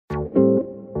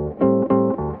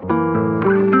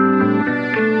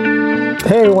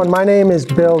Hey everyone, my name is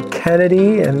Bill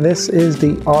Kennedy, and this is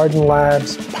the Arden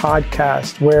Labs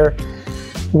podcast, where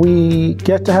we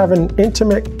get to have an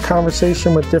intimate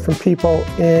conversation with different people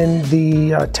in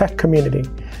the tech community.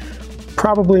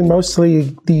 Probably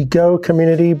mostly the Go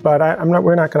community, but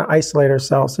we're not going to isolate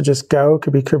ourselves to just Go. It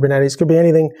could be Kubernetes, it could be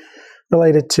anything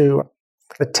related to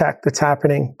the tech that's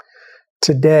happening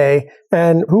today.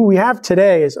 And who we have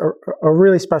today is a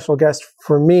really special guest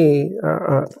for me,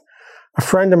 a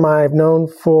friend of mine I've known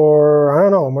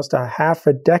for, almost a half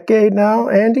a decade now,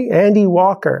 Andy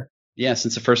Walker. Yeah,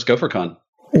 since the first GopherCon.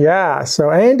 Yeah, so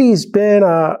Andy's been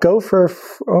a Gopher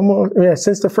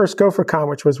since the first GopherCon,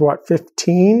 which was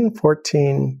 15,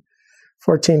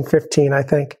 I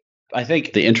think. I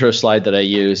think the intro slide that I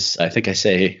use, I think I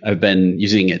say I've been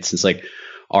using it since like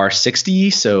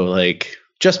R60, so like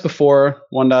just before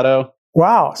 1.0.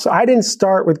 Wow, so I didn't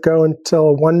start with Go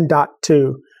until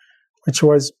 1.2. which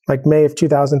was like May of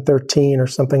 2013 or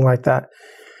something like that.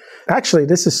 Actually,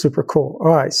 this is super cool.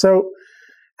 All right, so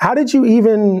how did you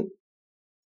even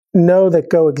know that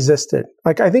Go existed?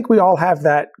 Like, I think we all have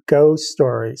that Go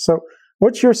story. So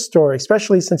what's your story,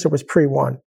 especially since it was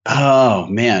pre-1? Oh,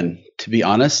 man. To be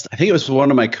honest, I think it was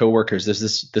one of my coworkers.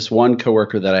 There's this one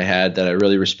coworker that I had that I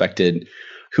really respected,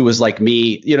 who was like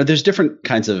me. You know, there's different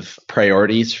kinds of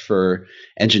priorities for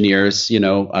engineers. You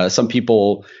know, some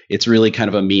people, it's really kind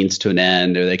of a means to an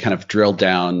end, or they kind of drill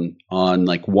down on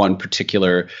like one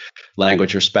particular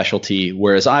language or specialty.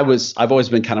 Whereas I've always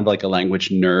been kind of like a language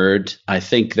nerd. I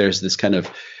think there's this kind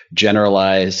of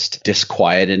generalized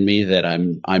disquiet in me that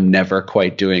I'm never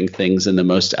quite doing things in the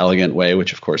most elegant way,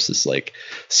 which of course is like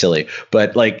silly,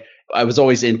 but like I was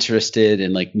always interested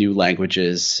in like new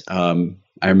languages. I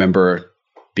remember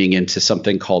being into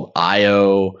something called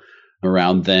IO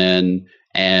around then.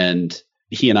 And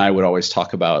he and I would always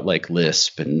talk about like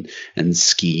Lisp and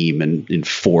Scheme and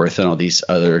Forth and all these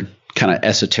other kind of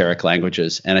esoteric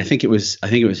languages. And I think it was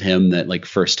him that like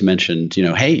first mentioned,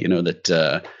 hey,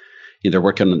 that they're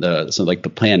working on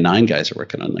the Plan 9 guys are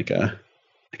working on like a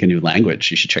new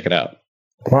language. You should check it out.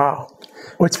 Wow.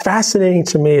 What's fascinating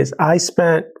to me is I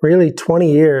spent really 20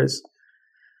 years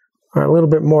or a little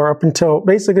bit more up until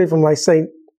basically from like say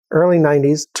early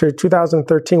 90s to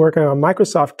 2013 working on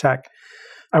Microsoft tech.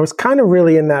 I was kind of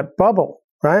really in that bubble,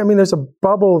 right? I mean, there's a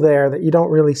bubble there that you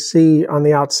don't really see on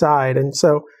the outside. And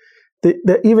so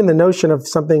even the notion of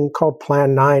something called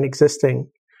Plan 9 existing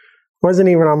wasn't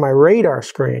even on my radar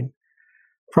screen,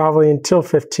 probably until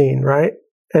 15, right?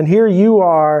 And here you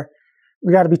are,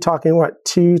 we got to be talking,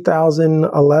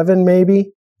 2011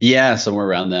 maybe? Yeah, somewhere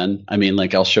around then. I mean,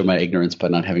 like I'll show my ignorance by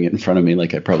not having it in front of me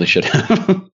like I probably should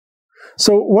have.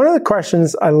 So one of the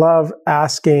questions I love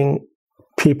asking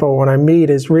people when I meet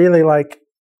is really like,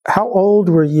 how old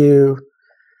were you,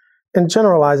 and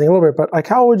generalizing a little bit, but like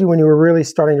how old were you when you were really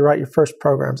starting to write your first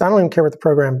programs? I don't even care what the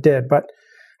program did, but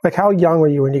like how young were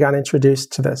you when you got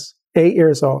introduced to this? 8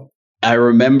 years old. I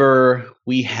remember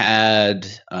we had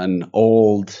an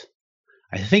old,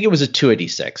 I think it was a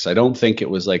 286. I don't think it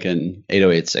was like an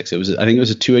 8086. I think it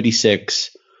was a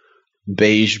 286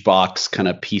 beige box kind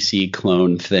of PC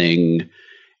clone thing.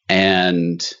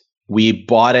 And we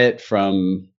bought it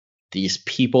from these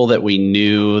people that we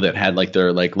knew that had like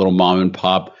their like little mom and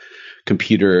pop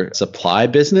computer supply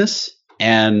business.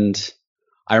 And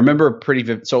I remember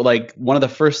so like one of the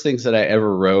first things that I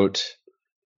ever wrote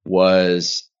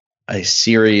was a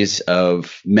series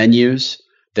of menus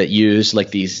that used like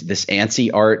this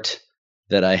ANSI art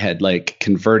that I had like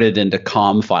converted into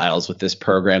COM files with this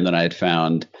program that I had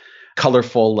found.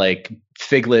 Colorful like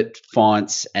Figlet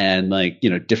fonts and like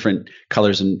different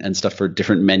colors and stuff for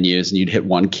different menus, and you'd hit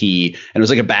one key and it was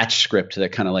like a batch script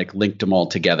that kind of like linked them all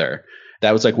together.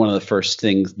 That was like one of the first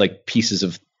things, like pieces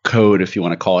of code, if you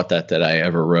want to call it that I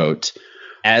ever wrote.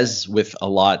 As with a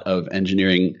lot of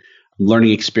engineering,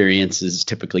 learning experiences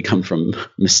typically come from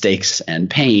mistakes and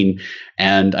pain,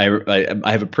 and I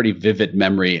have a pretty vivid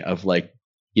memory of like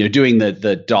doing the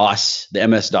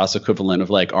MS-DOS equivalent of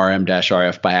like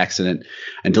RM-RF by accident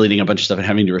and deleting a bunch of stuff and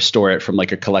having to restore it from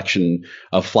like a collection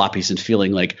of floppies and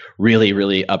feeling like really,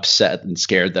 really upset and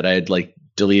scared that I had like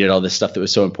deleted all this stuff that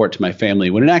was so important to my family,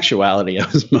 when in actuality, I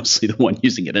was mostly the one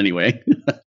using it anyway.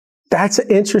 That's an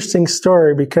interesting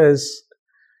story, because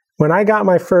when I got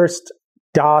my first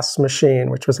DOS machine,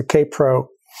 which was a K-Pro,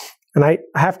 and I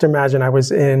have to imagine I was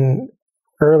in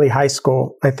early high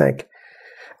school, I think.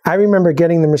 I remember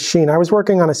getting the machine. I was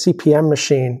working on a CP/M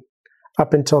machine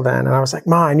up until then. And I was like,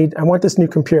 Ma, I want this new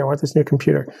computer.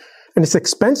 And it's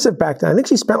expensive back then. I think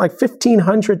she spent like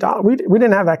 $1,500. We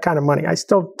didn't have that kind of money. I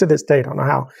still, to this day, don't know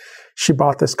how she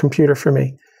bought this computer for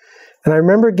me. And I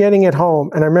remember getting it home,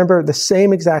 and I remember the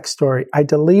same exact story. I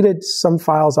deleted some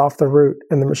files off the root,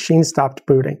 and the machine stopped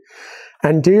booting.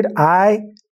 And dude, I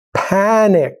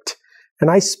panicked.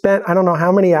 And I spent, I don't know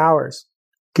how many hours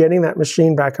getting that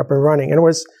machine back up and running. And it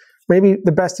was maybe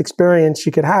the best experience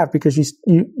you could have because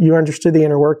you understood the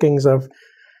inner workings of,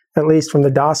 at least from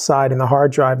the DOS side and the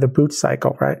hard drive, the boot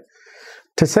cycle, right?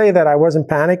 To say that I wasn't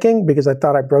panicking because I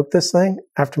thought I broke this thing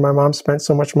after my mom spent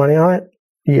so much money on it,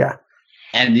 yeah.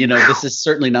 And, this is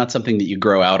certainly not something that you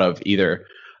grow out of either.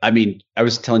 I mean, I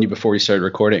was telling you before we started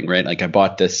recording, right? Like I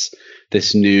bought this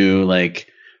new like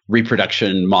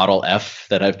reproduction Model F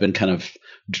that I've been kind of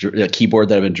a keyboard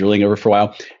that I've been drilling over for a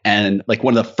while. And like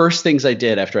one of the first things I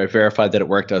did after I verified that it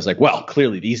worked, I was like, well,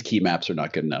 clearly these key maps are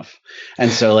not good enough.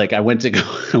 And so like I went to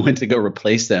go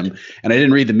replace them. And I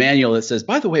didn't read the manual that says,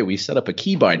 by the way, we set up a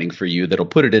key binding for you that'll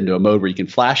put it into a mode where you can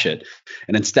flash it.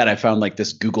 And instead I found like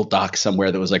this Google Doc somewhere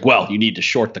that was like, well, you need to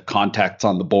short the contacts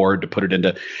on the board to put it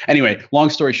into. Anyway, long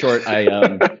story short,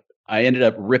 I ended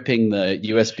up ripping the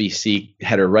USB-C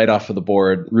header right off of the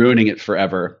board, ruining it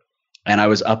forever. And I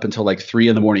was up until like 3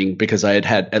 a.m. because I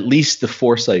had at least the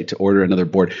foresight to order another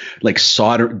board, like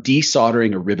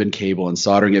desoldering a ribbon cable and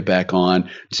soldering it back on.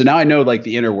 So now I know like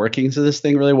the inner workings of this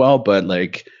thing really well, but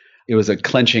like it was a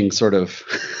clenching sort of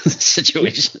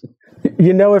situation.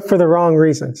 You know it for the wrong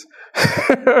reasons.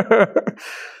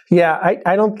 Yeah,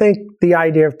 I don't think the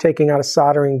idea of taking out a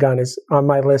soldering gun is on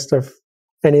my list of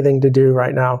anything to do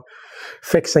right now,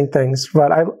 fixing things.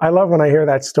 But I love when I hear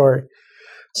that story.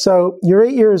 So you're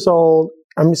 8 years old.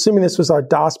 I'm assuming this was our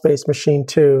DOS-based machine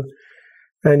too,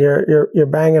 and you're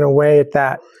banging away at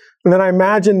that. And then I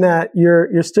imagine that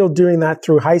you're still doing that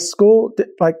through high school.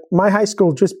 Like my high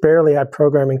school just barely had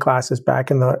programming classes back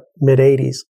in the mid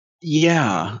 '80s.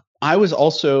 Yeah, I was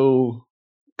also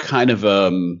kind of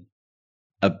a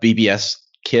BBS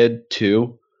kid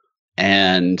too,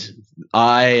 and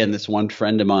I and this one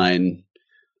friend of mine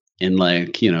in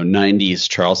like 90s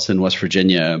Charleston, West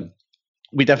Virginia.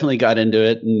 We definitely got into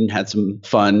it and had some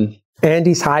fun.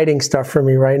 Andy's hiding stuff from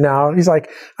me right now. He's like,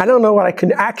 I don't know what I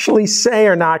can actually say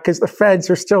or not because the feds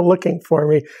are still looking for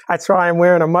me. That's why I'm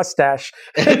wearing a mustache.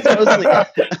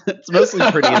 It's mostly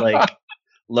pretty like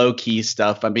low key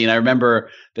stuff. I mean, I remember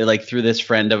they like through this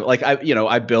friend of like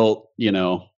I built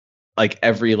like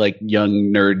every like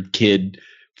young nerd kid.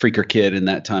 Freaker kid in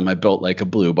that time, I built like a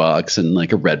blue box and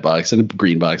like a red box and a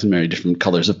green box and very different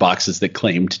colors of boxes that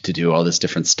claimed to do all this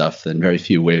different stuff. And very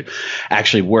few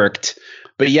actually worked.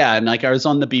 But yeah, and like I was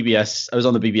on the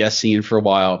BBS scene for a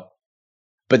while.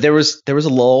 But there was a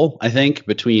lull, I think,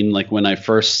 between like when I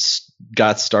first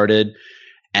got started,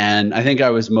 and I think I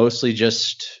was mostly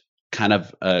just kind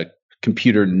of a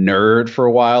computer nerd for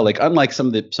a while. Like unlike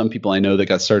some people I know that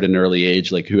got started at an early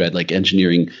age, like who had like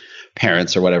engineering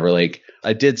parents or whatever, like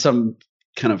I did some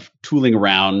kind of tooling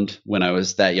around when I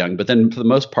was that young, but then for the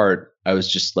most part, I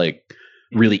was just like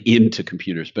really into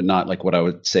computers, but not like what I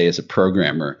would say as a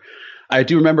programmer. I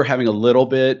do remember having doing a little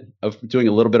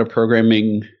bit of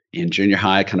programming in junior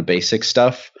high, kind of basic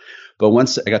stuff. But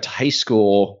once I got to high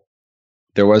school,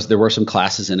 there were some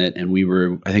classes in it, and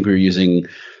I think we were using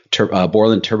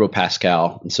Borland Turbo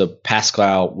Pascal, and so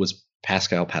Pascal was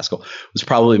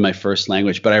probably my first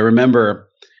language. But I remember.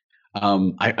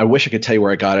 I wish I could tell you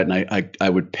where I got it, and I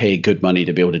would pay good money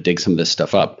to be able to dig some of this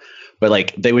stuff up. But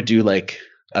like they would do like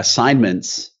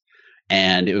assignments,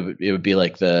 and it would be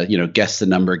like the guess the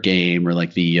number game or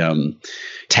like the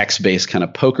text-based kind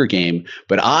of poker game.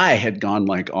 But I had gone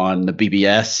like on the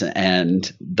BBS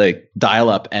and the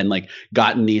dial-up and like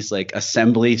gotten these like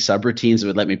assembly subroutines that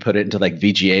would let me put it into like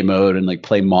VGA mode and like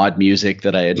play mod music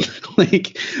that I had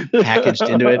like packaged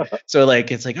into it. So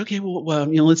like it's like, okay, well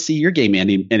let's see your game,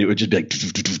 Andy, and it would just be like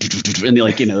and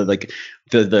like like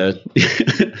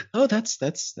the oh that's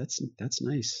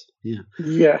nice.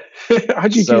 Yeah.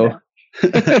 How'd you do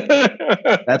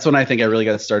that? That's when I think I really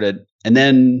got started. And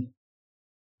then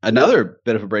another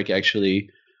bit of a break, actually,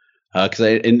 because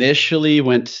I initially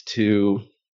went to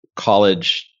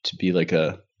college to be like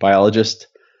a biologist.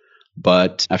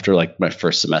 But after like my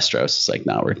first semester, I was just like,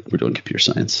 no, we're doing computer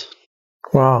science.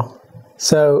 Wow.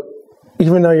 So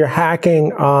even though you're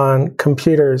hacking on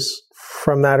computers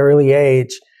from that early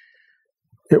age,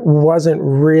 it wasn't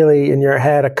really in your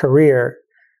head a career.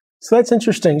 So that's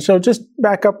interesting. So just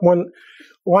back up one.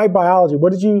 Why biology?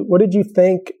 What did you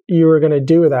think you were going to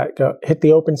do with that? Go hit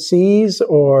the open seas,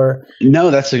 or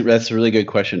no? That's a really good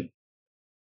question.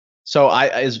 So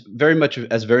I was very much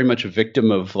a victim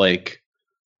of like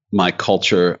my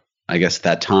culture, I guess at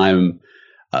that time.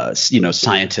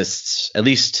 Scientists, at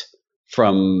least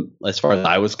from as far as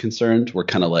I was concerned, were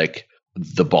kind of like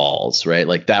the balls, right?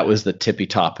 Like that was the tippy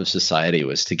top of society,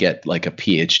 was to get like a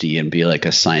PhD and be like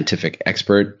a scientific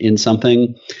expert in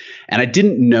something. And I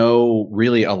didn't know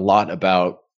really a lot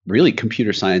about really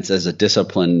computer science as a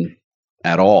discipline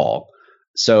at all.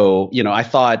 So, I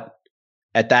thought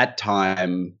at that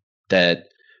time that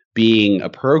being a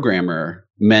programmer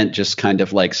meant just kind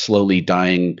of like slowly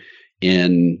dying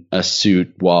in a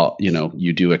suit while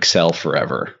you do Excel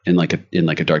forever in like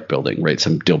a dark building, right?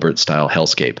 Some Dilbert style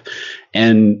hellscape.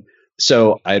 And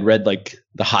so I had read like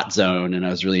The Hot Zone, and I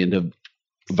was really into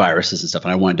viruses and stuff,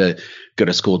 and I wanted to go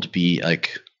to school to be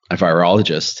like a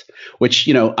virologist, which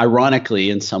ironically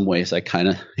in some ways I kind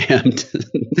of am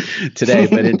today,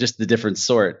 but in just the different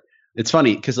sort. It's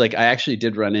funny because like I actually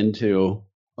did run into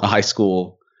a high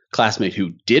school classmate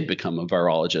who did become a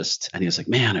virologist, and he was like,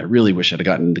 man, I really wish I'd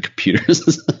gotten into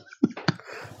computers.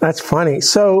 That's funny.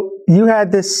 So you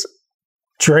had this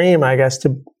dream, I guess,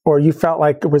 or you felt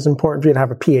like it was important for you to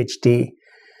have a PhD.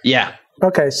 Yeah.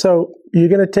 Okay. So you're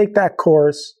going to take that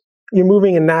course, you're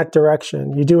moving in that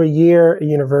direction. You do a year at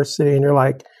university and you're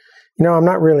like, I'm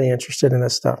not really interested in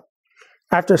this stuff.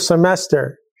 After a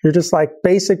semester, you're just like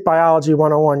basic biology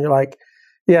 101. You're like,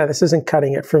 yeah, this isn't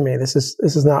cutting it for me. This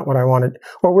is not what I wanted.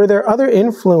 Or were there other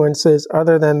influences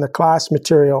other than the class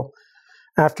material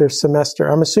after a semester?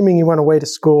 I'm assuming you went away to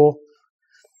school,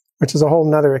 which is a whole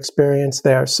nother experience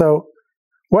there. So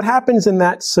what happens in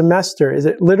that semester? Is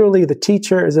it literally the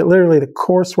teacher? Is it literally the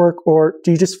coursework? Or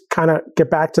do you just kind of get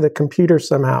back to the computer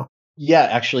somehow? Yeah,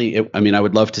 actually, I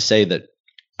would love to say that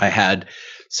I had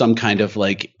some kind of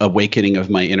like awakening of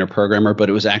my inner programmer, but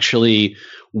it was actually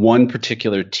one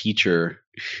particular teacher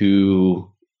who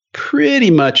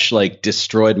pretty much like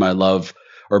destroyed my love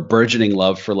or burgeoning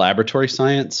love for laboratory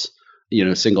science,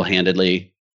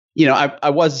 single-handedly. I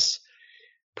was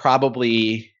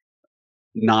probably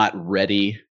not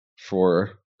ready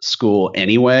for school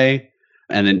anyway.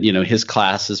 And then, his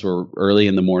classes were early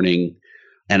in the morning,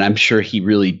 and I'm sure he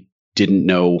really didn't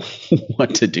know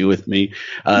what to do with me.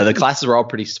 The classes were all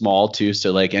pretty small too.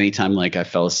 So like anytime like I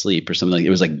fell asleep or something, like it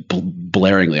was like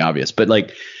blaringly obvious, but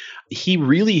like he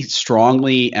really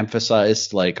strongly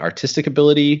emphasized like artistic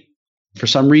ability for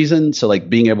some reason. So like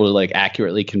being able to like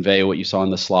accurately convey what you saw on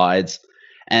the slides.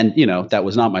 And, that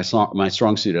was not my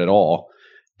strong suit at all.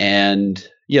 And,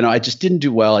 I just didn't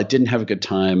do well. I didn't have a good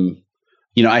time.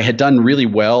 I had done really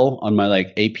well on my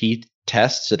like AP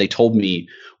test. So they told me,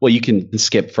 well, you can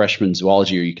skip freshman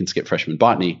zoology or you can skip freshman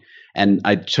botany. And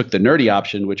I took the nerdy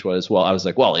option, which was, I was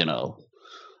like,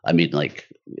 like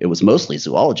it was mostly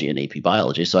zoology and AP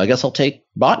biology. So I guess I'll take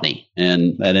botany.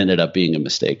 And that ended up being a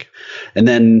mistake. And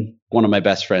then one of my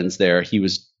best friends there, he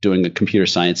was doing a computer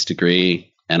science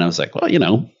degree. And I was like, well,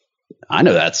 I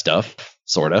know that stuff,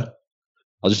 sort of.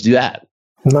 I'll just do that.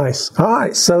 Nice. All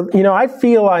right. So, I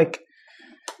feel like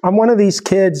I'm one of these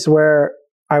kids where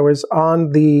I was on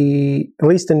at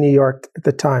least in New York at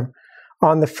the time,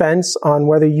 on the fence on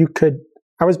whether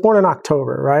I was born in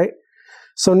October, right?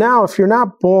 So now if you're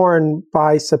not born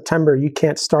by September, you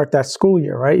can't start that school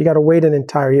year, right? You got to wait an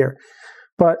entire year.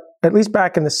 But at least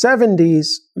back in the 70s,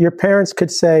 your parents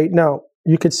could say, no,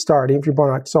 you could start even if you're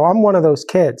born on. So I'm one of those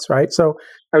kids, right? So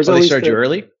I was they started you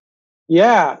early?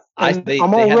 Yeah. I'm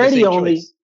already only.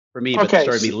 For me, but they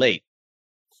started me late.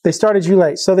 They started you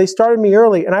late. So they started me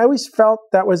early. And I always felt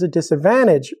that was a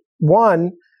disadvantage.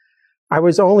 One, I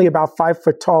was only about 5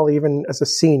 foot tall, even as a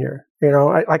senior.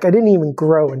 I didn't even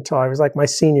grow until I was like my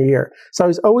senior year. So I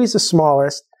was always the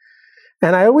smallest.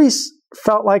 And I always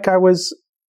felt like I was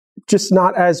just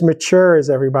not as mature as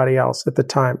everybody else at the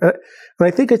time. And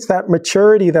I think it's that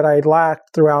maturity that I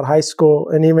lacked throughout high school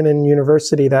and even in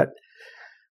university that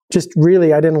just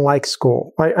really, I didn't like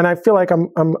school. And I feel like I'm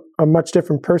a much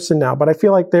different person now, but I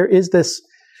feel like there is this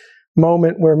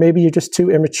moment where maybe you're just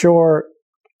too immature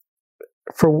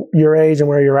for your age and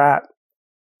where you're at,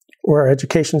 where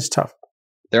education's tough.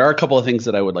 There are a couple of things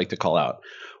that I would like to call out.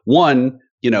 One,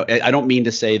 I don't mean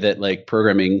to say that like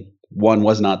programming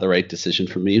was not the right decision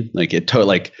for me. Like it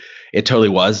totally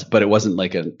was, but it wasn't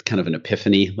like a kind of an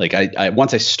epiphany. Like I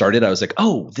once I started, I was like,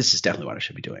 oh, this is definitely what I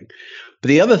should be doing. But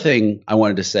the other thing I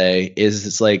wanted to say is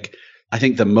it's like, I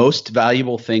think the most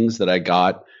valuable things that I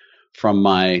got from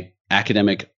my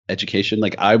academic education,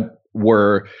 like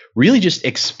were really just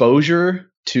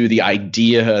exposure to the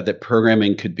idea that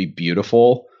programming could be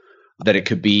beautiful, that it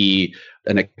could be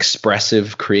an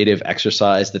expressive, creative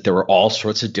exercise, that there were all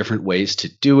sorts of different ways to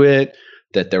do it,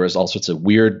 that there was all sorts of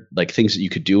weird like things that you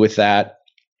could do with that.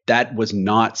 That was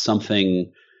not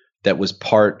something that was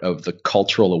part of the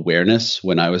cultural awareness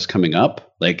when I was coming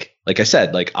up. Like I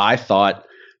said, like I thought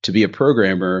to be a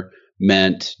programmer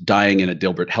meant dying in a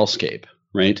Dilbert hellscape,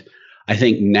 right? I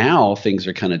think now things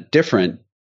are kind of different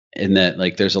in that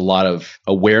like there's a lot of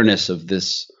awareness of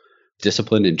this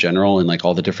discipline in general and like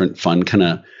all the different fun kind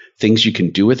of things you can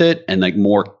do with it, and like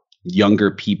more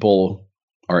younger people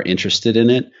are interested in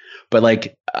it. But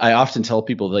like I often tell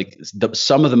people like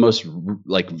some of the most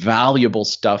like valuable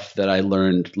stuff that I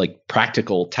learned, like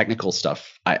practical technical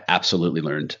stuff, I absolutely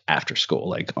learned after school,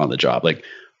 like on the job. Like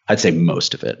I'd say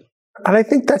most of it. And I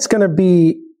think that's going to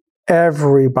be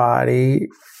everybody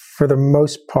for the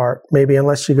most part, maybe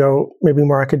unless you go maybe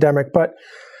more academic. But,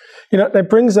 that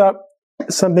brings up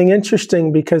something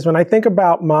interesting, because when I think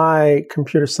about my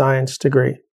computer science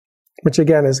degree, which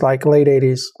again is like late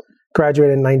 80s,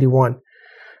 graduated in 91,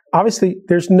 obviously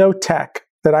there's no tech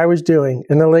that I was doing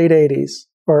in the late 80s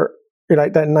or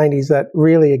like that 90s that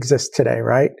really exists today,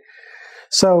 right?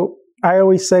 So I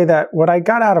always say that what I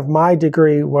got out of my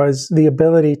degree was the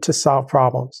ability to solve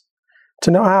problems,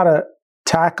 to know how to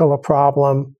tackle a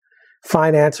problem,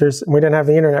 find answers. We didn't have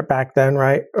the internet back then,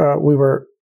 right? We were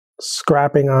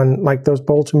scrapping on like those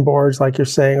bulletin boards, like you're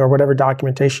saying, or whatever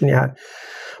documentation you had.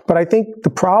 But I think the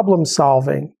problem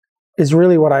solving is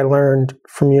really what I learned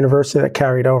from university that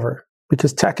carried over,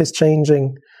 because tech is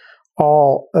changing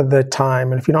all of the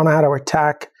time. And if you don't know how to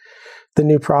attack the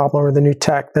new problem or the new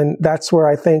tech, then that's where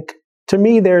I think, to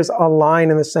me, there's a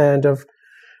line in the sand of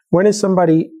when is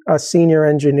somebody a senior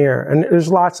engineer? And there's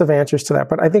lots of answers to that.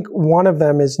 But I think one of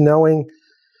them is knowing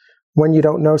when you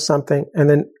don't know something and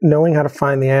then knowing how to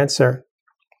find the answer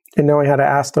and knowing how to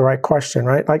ask the right question,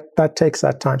 right? Like that takes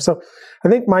that time. So I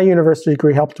think my university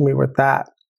degree helped me with that.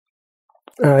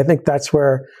 I think that's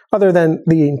where, other than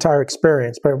the entire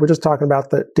experience, but we're just talking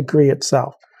about the degree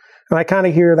itself. And I kind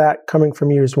of hear that coming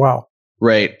from you as well.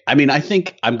 Right. I mean, I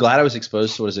think I'm glad I was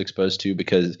exposed to what I was exposed to,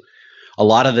 because a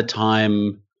lot of the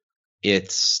time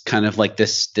it's kind of like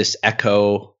this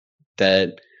echo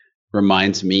that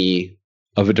reminds me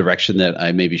of a direction that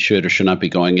I maybe should or should not be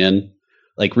going in.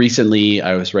 Like recently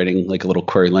I was writing like a little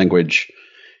query language,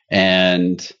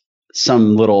 and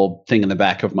some little thing in the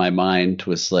back of my mind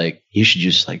was like, you should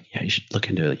just like, yeah, you should look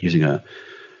into using a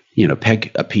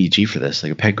PG for this,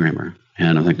 like a PEG grammar.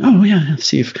 And I'm like, oh yeah, let's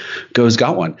see if Go's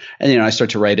got one. And I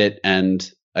start to write it, and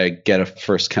I get a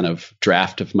first kind of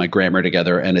draft of my grammar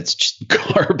together, and it's just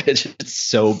garbage. It's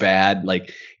so bad,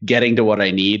 like getting to what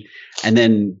I need. And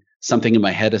then something in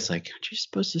my head is like, aren't you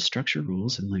supposed to structure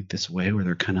rules in like this way where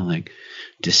they're kind of like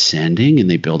descending and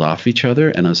they build off each other?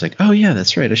 And I was like, oh yeah,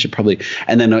 that's right. I should probably,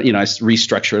 and then, I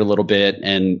restructure it a little bit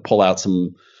and pull out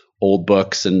some old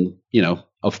books and,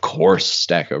 of course,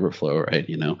 Stack Overflow, right?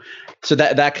 So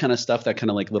that kind of stuff, that kind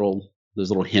of like those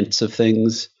little hints of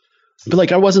things. But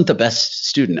like, I wasn't the best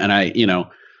student, and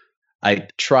I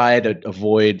try to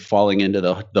avoid falling into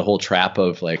the whole trap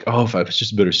of like, oh, if I was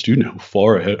just a better student,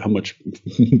 how much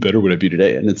better would I be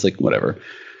today? And it's like, whatever.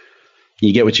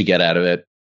 You get what you get out of it.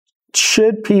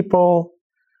 Should people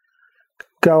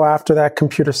go after that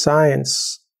computer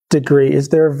science degree? Is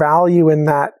there value in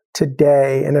that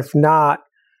today? And if not,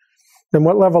 then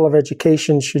what level of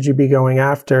education should you be going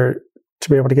after to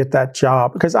be able to get that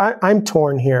job? Because I'm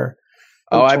torn here.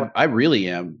 I really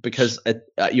am, because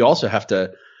you also have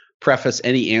to preface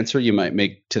any answer you might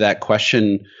make to that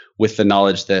question with the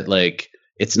knowledge that like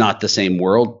it's not the same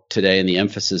world today, and the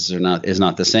emphasis is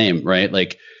not the same, right?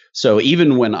 Like, so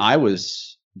even when I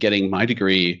was getting my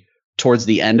degree, towards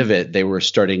the end of it, they were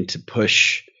starting to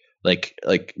push like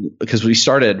because we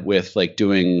started with like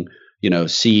doing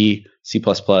C++,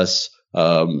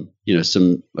 some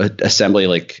assembly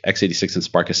like x86 and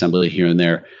Spark assembly here and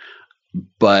there,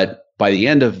 but by the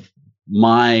end of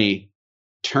my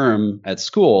term at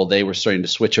school, they were starting to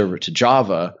switch over to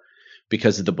Java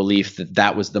because of the belief that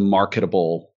that was the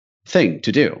marketable thing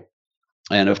to do.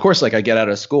 And of course, like I get out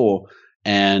of school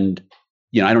and,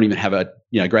 I don't even have I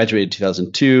graduated in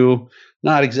 2002,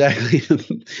 not exactly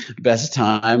the best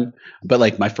time, but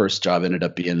like my first job ended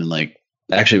up being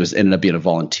ended up being a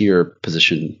volunteer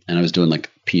position, and I was doing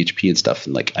like PHP and stuff,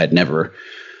 and like I'd never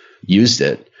used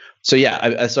it. So yeah,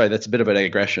 I sorry, that's a bit of a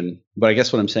digression, but I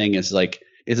guess what I'm saying is like,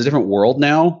 it's a different world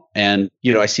now. And,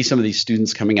 I see some of these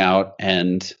students coming out,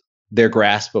 and their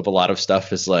grasp of a lot of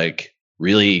stuff is like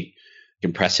really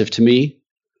impressive to me.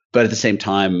 But at the same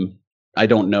time, I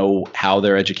don't know how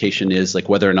their education is, like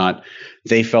whether or not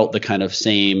they felt the kind of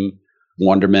same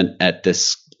wonderment at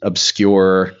this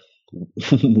obscure,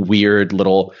 weird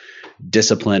little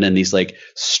discipline, and these like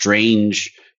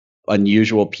strange,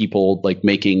 unusual people like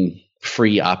making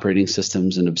free operating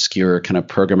systems and obscure kind of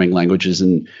programming languages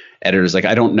and editors. Like,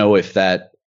 I don't know if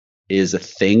that is a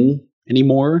thing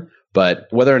anymore, but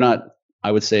whether or not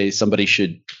I would say somebody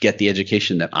should get the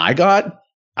education that I got,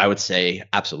 I would say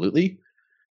absolutely.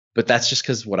 but that's just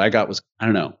because what I got was, I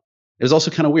don't know. It was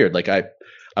also kind of weird. Like I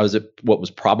was at what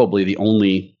was probably the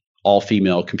only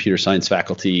all-female computer science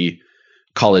faculty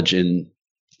college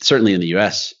certainly in the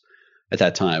US at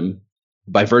that time,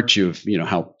 by virtue of,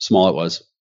 how small it was.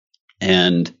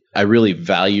 And I really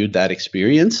valued that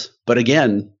experience. But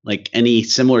again, like any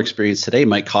similar experience today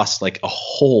might cost like a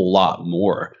whole lot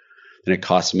more than it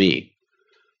cost me.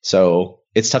 So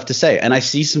it's tough to say. And I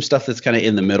see some stuff that's kind of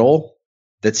in the middle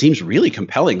that seems really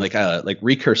compelling. Like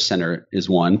Recurse Center is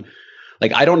one.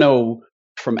 Like, I don't know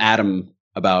from Adam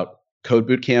about code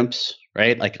boot camps,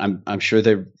 right? Like I'm sure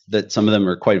that some of them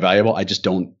are quite valuable. I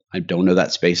don't know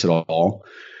that space at all.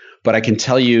 But I can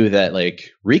tell you that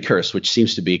like Recurse, which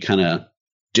seems to be kind of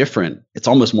different, it's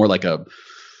almost more like a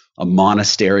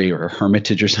monastery or a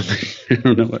hermitage or something. I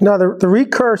don't know. No, the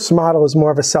Recurse model is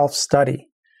more of a self-study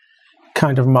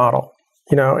kind of model.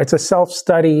 It's a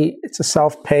self-study, it's a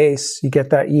self-pace. You get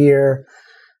that year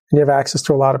and you have access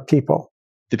to a lot of people.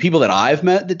 The people that I've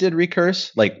met that did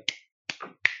Recurse, like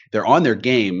they're on their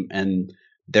game and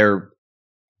they're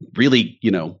really,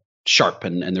 sharp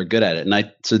and they're good at it.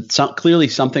 So it's clearly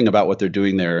something about what they're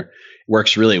doing there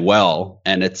works really well.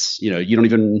 And it's, you don't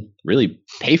even really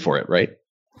pay for it, right?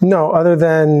 No, other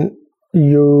than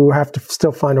you have to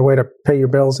still find a way to pay your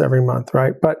bills every month,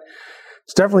 right? But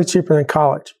it's definitely cheaper than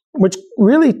college, which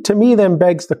really to me then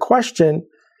begs the question,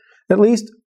 at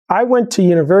least I went to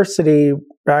university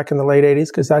back in the late 80s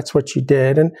because that's what you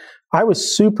did. And I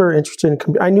was super interested in,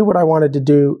 I knew what I wanted to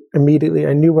do immediately.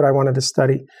 I knew what I wanted to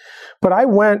study. But I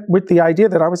went with the idea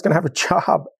that I was going to have a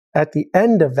job at the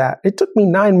end of that. It took me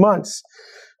 9 months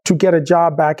to get a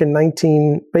job back in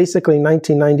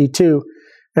 1992.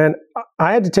 And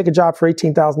I had to take a job for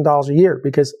 $18,000 a year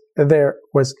because there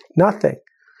was nothing.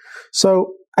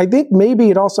 So I think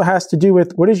maybe it also has to do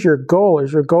with what is your goal?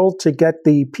 Is your goal to get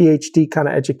the PhD kind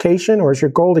of education, or is your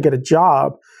goal to get a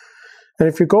job? And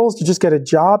if your goal is to just get a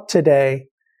job today,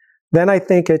 then I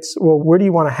think it's, well, where do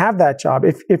you want to have that job?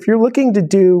 If you're looking to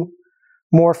do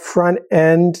more front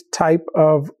end type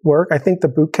of work, I think the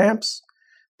boot camps,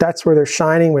 that's where they're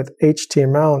shining with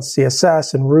HTML and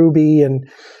CSS and Ruby.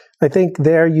 And I think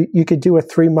there you could do a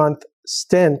 3-month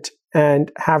stint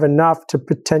and have enough to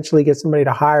potentially get somebody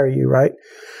to hire you, right?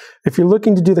 If you're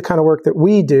looking to do the kind of work that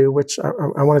we do, which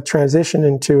I want to transition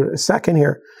into in a second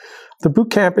here, the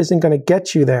boot camp isn't going to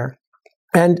get you there.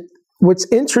 And what's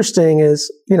interesting is,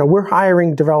 we're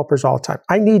hiring developers all the time.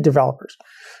 I need developers.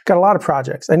 Got a lot of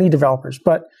projects. I need developers.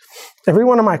 But every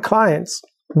one of my clients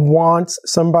wants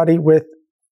somebody with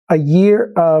a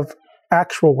year of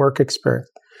actual work experience.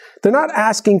 They're not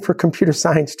asking for computer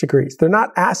science degrees. They're not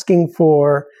asking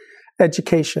for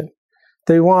education.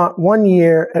 They want 1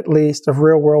 year at least of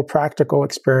real world practical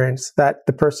experience that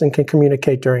the person can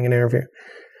communicate during an interview.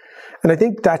 And I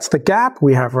think that's the gap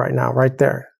we have right now, right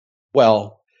there.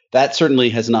 Well, that certainly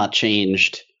has not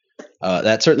changed.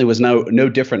 That certainly was no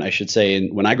different, I should say,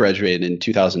 when I graduated in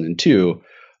 2002.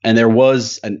 And there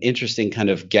was an interesting kind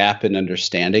of gap in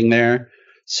understanding there.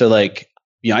 So like,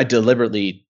 I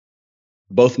deliberately,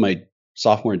 both my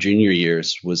sophomore and junior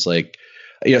years was like,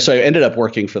 so I ended up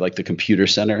working for like the computer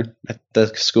center at the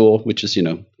school, which is,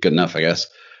 good enough, I guess,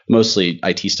 mostly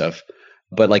IT stuff.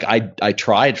 But like I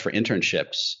tried for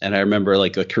internships, and I remember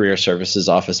like the career services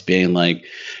office being like,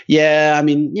 yeah, I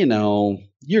mean,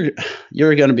 you're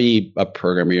going to be a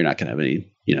programmer. You're not going to have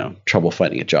any, trouble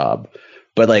finding a job.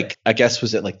 But like, I guess,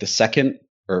 was it like the second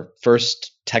or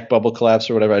first tech bubble collapse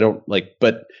or whatever? I don't like,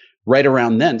 but right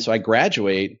around then. So I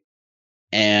graduate,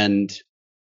 and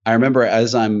I remember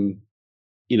as I'm,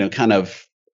 kind of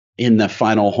in the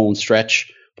final home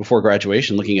stretch before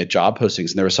graduation, looking at job postings,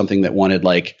 and there was something that wanted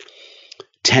like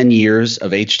 10 years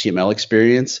of HTML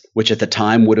experience, which at the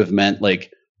time would have meant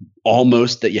like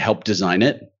almost that you helped design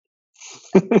it.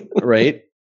 Right.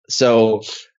 So,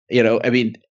 I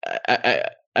mean,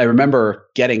 I remember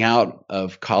getting out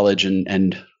of college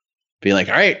and being like,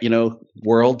 all right,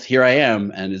 world, here I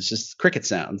am. And it's just cricket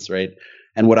sounds. Right.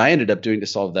 And what I ended up doing to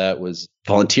solve that was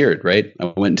volunteered. Right.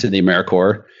 I went into the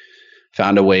AmeriCorps,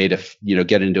 found a way to,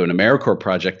 get into an AmeriCorps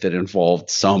project that involved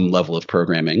some level of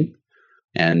programming.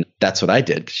 And that's what I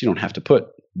did, because you don't have to put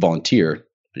volunteer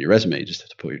on your resume. You just have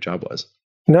to put what your job was.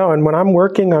 No, and when I'm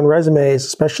working on resumes,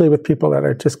 especially with people that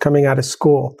are just coming out of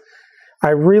school, I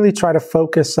really try to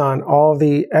focus on all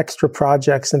the extra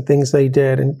projects and things they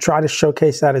did and try to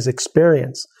showcase that as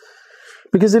experience.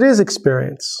 Because it is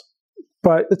experience.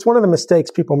 But it's one of the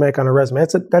mistakes people make on a resume.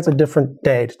 That's a different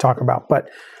day to talk about. But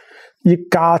you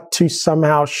got to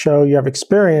somehow show you have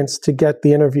experience to get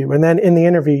the interview. And then in the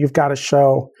interview, you've got to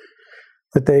show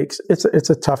that it's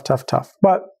a tough.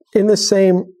 But in the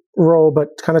same role, but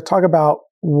kind of talk about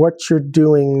what you're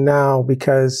doing now,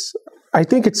 because I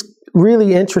think it's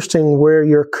really interesting where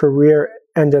your career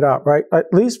ended up, right? At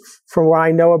least from what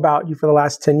I know about you for the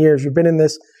last 10 years, you've been in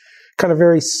this kind of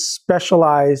very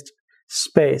specialized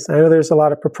space. I know there's a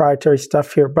lot of proprietary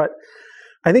stuff here, but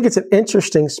I think it's an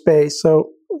interesting space. So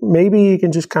maybe you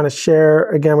can just kind of share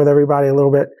again with everybody a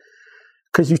little bit,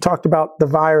 because you talked about the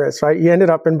virus, right? You ended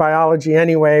up in biology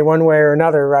anyway, one way or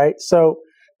another, right? So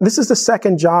this is the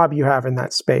second job you have in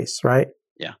that space, right?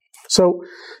 Yeah. So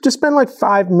just spend like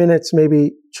 5 minutes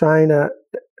maybe trying to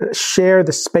share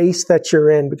the space that you're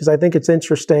in, because I think it's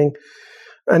interesting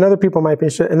and other people might be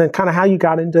interested, and then kind of how you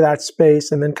got into that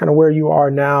space and then kind of where you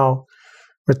are now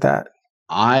with that.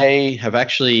 I have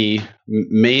actually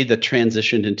made the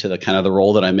transition into the kind of the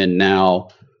role that I'm in now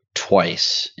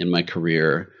twice in my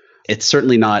career. It's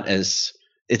certainly not as,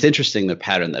 it's interesting the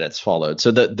pattern that it's followed.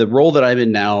 So the role that I'm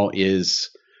in now is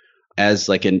as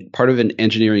like part of an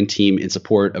engineering team in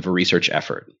support of a research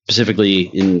effort, specifically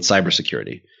in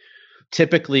cybersecurity.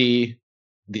 Typically,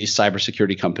 these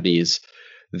cybersecurity companies,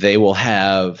 they will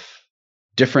have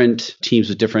different teams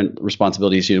with different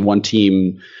responsibilities. You know, one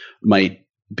team might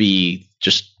be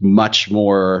just much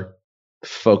more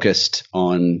focused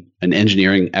on an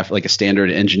engineering effort, like a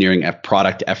standard engineering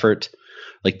product effort,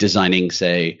 like designing,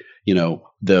 say, you know,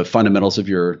 the fundamentals of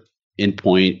your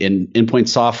endpoint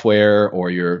software, or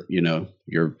your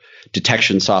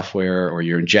detection software, or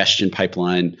your ingestion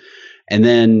pipeline. And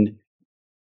then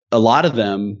a lot of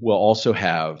them will also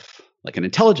have like an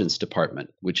intelligence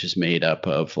department, which is made up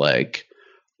of like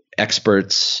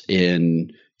experts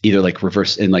in either like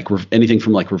anything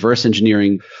from like reverse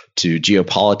engineering to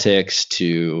geopolitics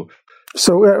to.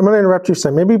 So I'm going to interrupt you,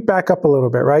 Sam. Maybe back up a little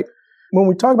bit, right? When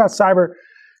we talk about cyber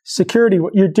security,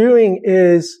 what you're doing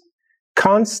is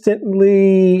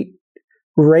constantly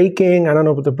raking, I don't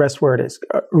know what the best word is,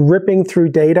 ripping through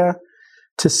data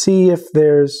to see if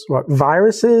there's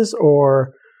viruses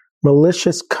or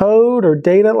malicious code or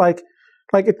data. Like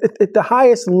at the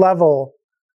highest level,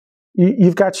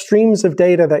 you've got streams of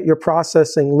data that you're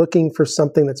processing looking for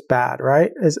something that's bad,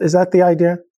 right? Is that the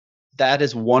idea? That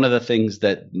is one of the things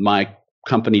that my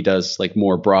company does like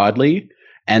more broadly.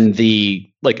 And the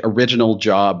like original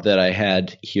job that I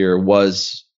had here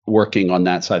was working on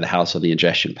that side of the house on the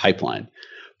ingestion pipeline.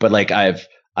 But like I've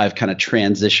kind of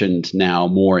transitioned now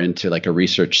more into like a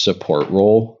research support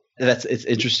role. It's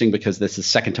interesting because this is the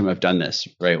second time I've done this,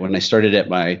 right? When I started at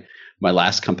my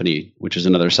last company, which is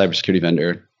another cybersecurity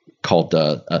vendor called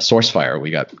SourceFire,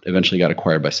 we eventually got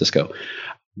acquired by Cisco.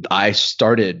 I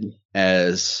started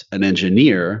as an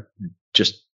engineer,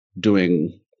 just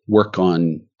doing work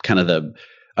on kind of the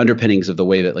underpinnings of the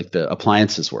way that like the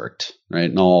appliances worked, right?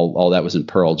 And all that was in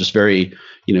Perl, just very,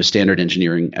 standard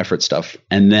engineering effort stuff.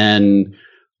 And then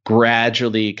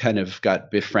gradually kind of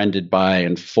got befriended by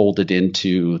and folded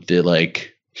into the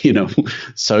like,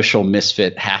 social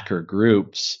misfit hacker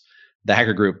groups, the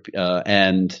hacker group.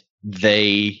 And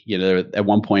they, at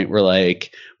one point were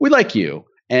like, we like you.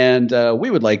 And we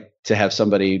would like to have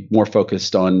somebody more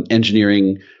focused on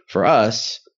engineering for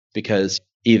us, because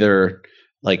either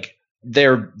like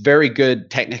they're very good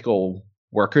technical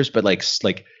workers, but like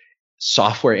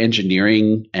software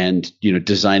engineering and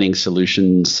designing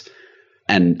solutions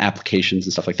and applications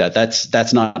and stuff like that,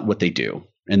 that's not what they do.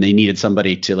 And they needed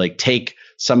somebody to like take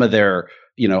some of their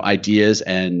ideas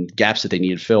and gaps that they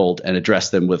needed filled and address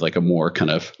them with like a more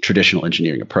kind of traditional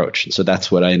engineering approach. And so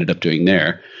that's what I ended up doing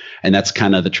there. And that's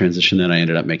kind of the transition that I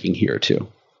ended up making here too.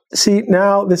 See,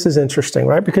 now this is interesting,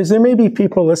 right? Because there may be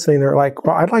people listening that are like,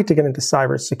 well, I'd like to get into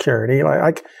cybersecurity.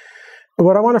 Like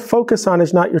what I want to focus on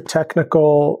is not the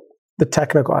technical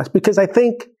aspect, because I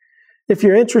think if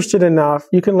you're interested enough,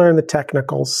 you can learn the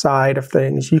technical side of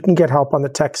things. You can get help on the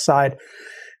tech side.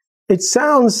 It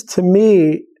sounds to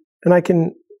me, and I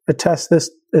can attest this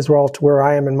as well to where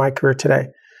I am in my career today,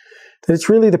 that it's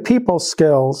really the people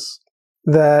skills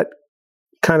that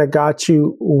kind of got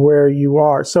you where you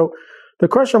are. So the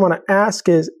question I want to ask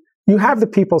is, you have the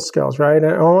people skills, right? And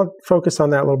I want to focus on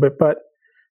that a little bit, but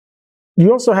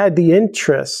you also had the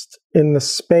interest in the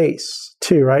space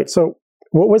too, right? So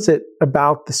what was it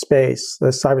about the space, the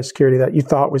cybersecurity, that you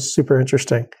thought was super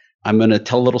interesting? I'm going to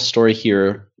tell a little story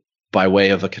here by way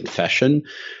of a confession.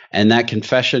 And that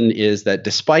confession is that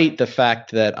despite the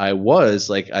fact that I was,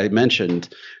 like I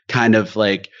mentioned, kind of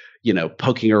like,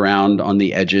 poking around on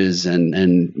the edges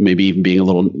and maybe even being a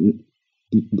little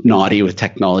naughty with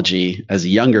technology as a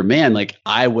younger man, like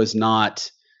I was not,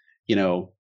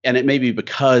 and it may be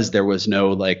because there was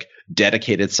no like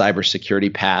dedicated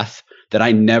cybersecurity path, that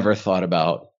I never thought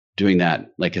about doing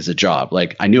that like as a job.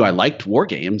 Like I knew I liked war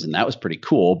games and that was pretty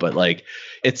cool, but like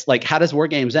it's like, how does war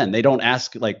games end? They don't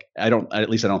ask, like, at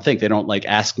least I don't think they don't like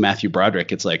ask Matthew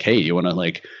Broderick. It's like, hey, you want to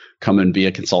like come and be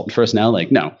a consultant for us now?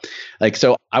 Like, no. Like,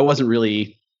 so I wasn't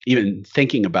really even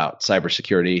thinking about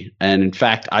cybersecurity. And in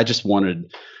fact, I just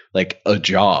wanted like a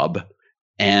job.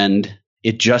 And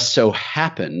it just so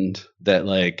happened that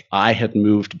like I had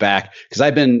moved back because my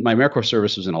AmeriCorps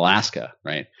service was in Alaska,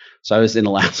 right? So I was in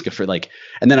Alaska for like,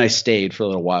 and then I stayed for a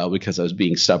little while because I was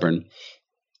being stubborn.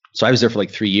 So I was there for like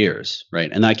 3 years,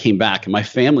 right? And then I came back and my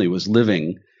family was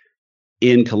living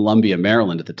in Columbia,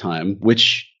 Maryland at the time,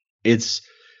 which is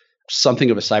something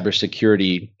of a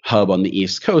cybersecurity hub on the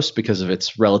East Coast because of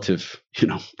its relative,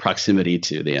 proximity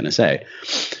to the NSA.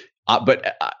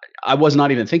 But I was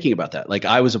not even thinking about that. Like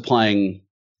I was applying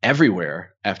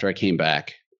everywhere after I came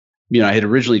back. I had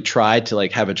originally tried to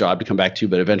like have a job to come back to,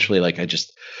 but eventually like I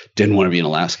just didn't want to be in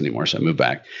Alaska anymore. So I moved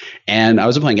back and I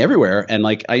was applying everywhere. And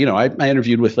like, I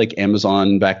interviewed with like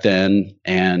Amazon back then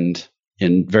and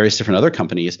in various different other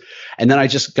companies. And then I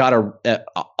just got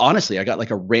honestly, I got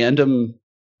like a random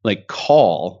like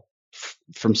call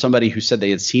from somebody who said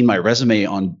they had seen my resume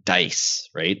on Dice,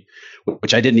 right?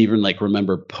 Which I didn't even like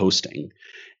remember posting.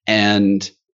 And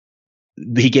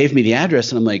he gave me the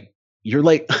address and I'm like, you're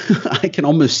like, I can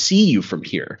almost see you from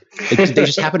here. They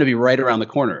just happen to be right around the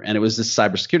corner. And it was this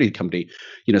cybersecurity company,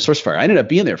 SourceFire. I ended up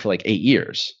being there for like 8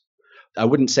 years. I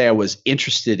wouldn't say I was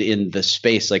interested in the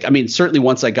space. Like, I mean, certainly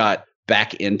once I got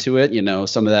back into it,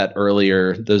 some of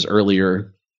those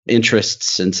earlier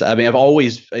interests. And I mean,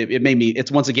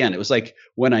 it was like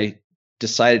when I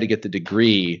decided to get the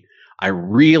degree, I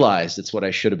realized it's what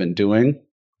I should have been doing,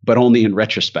 but only in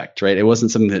retrospect, right? It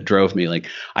wasn't something that drove me. Like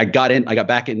I got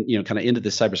back in, kind of into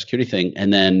this cybersecurity thing.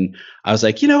 And then I was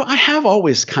like, I have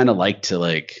always kind of liked to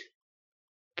like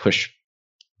push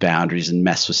boundaries and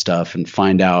mess with stuff and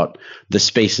find out the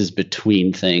spaces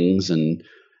between things. And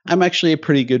I'm actually a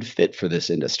pretty good fit for this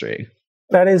industry.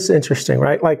 That is interesting,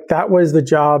 right? Like that was the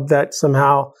job that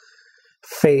somehow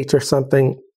fate or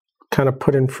something kind of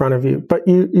put in front of you. But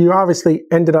you obviously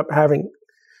ended up having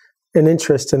an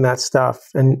interest in that stuff,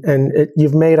 and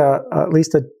you've made at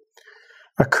least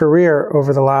a career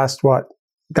over the last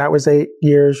that was 8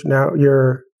 years. Now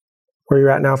you're where you're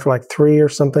at now for like 3 or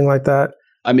something like that.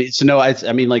 I mean, so no,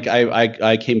 I mean, like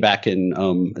I came back in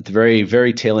at the very,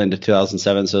 very tail end of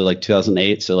 2007, so like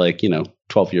 2008, so like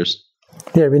 12 years.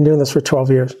 Yeah, I've been doing this for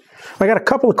 12 years. I got a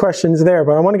couple of questions there,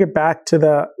 but I want to get back to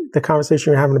the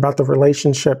conversation you're having about the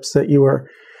relationships that you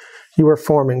were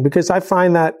forming, because I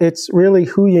find that it's really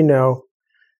who you know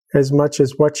as much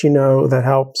as what you know that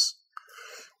helps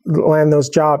land those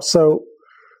jobs. So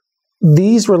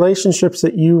these relationships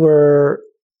that you were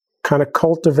kind of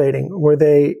cultivating, were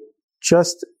they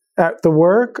just at the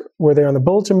work? Were they on the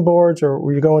bulletin boards, or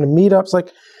were you going to meetups?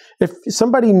 Like if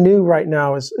somebody new right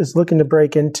now is looking to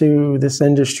break into this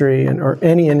industry or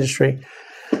any industry,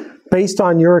 based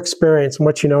on your experience and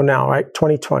what you know now, right,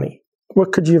 2020,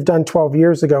 what could you have done 12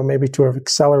 years ago maybe to have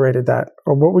accelerated that?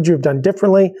 Or what would you have done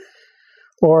differently?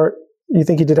 Or you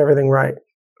think you did everything right?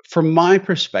 From my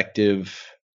perspective,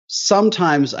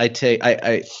 sometimes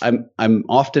I'm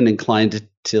often inclined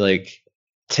to like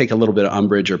take a little bit of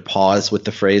umbrage or pause with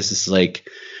the phrase. It's like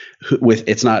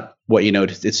it's not what you know,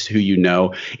 it's who you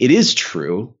know. It is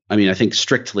true. I mean, I think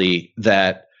strictly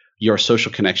that your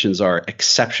social connections are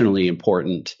exceptionally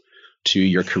important to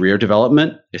your career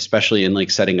development, especially in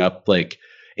like setting up, like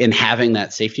in having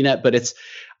that safety net. But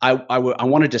I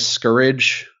want to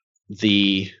discourage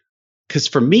because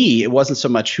for me, it wasn't so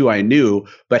much who I knew,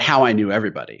 but how I knew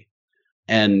everybody.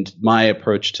 And my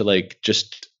approach to like,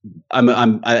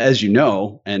 I'm as you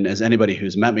know, and as anybody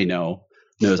who's met me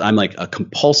knows, I'm like a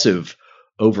compulsive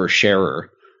oversharer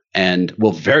and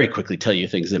will very quickly tell you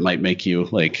things that might make you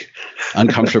like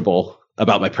uncomfortable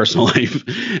about my personal life.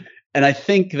 And I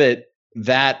think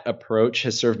that approach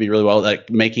has served me really well, like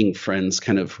making friends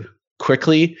kind of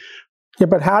quickly. Yeah,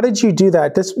 but how did you do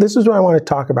that? This is what I want to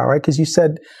talk about, right? Because you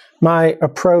said my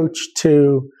approach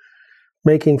to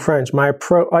making friends,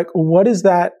 like what is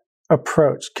that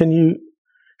approach? Can you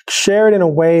share it in a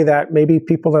way that maybe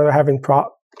people that are having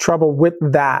trouble with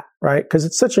that, right? Because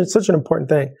it's such an important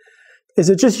thing. Is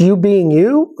it just you being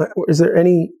you? Is there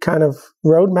any kind of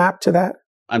roadmap to that?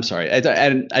 I'm sorry.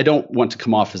 I don't want to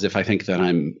come off as if I think that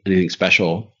I'm anything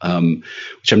special,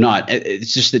 which I'm not.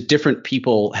 It's just that different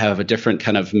people have a different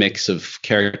kind of mix of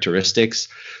characteristics.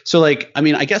 So like, I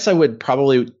mean, I guess I would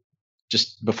probably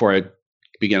just before I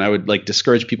begin, I would like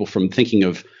discourage people from thinking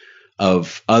of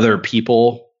other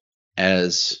people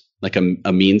as like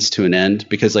a means to an end,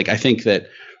 because like I think that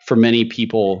for many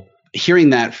people, hearing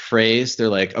that phrase, they're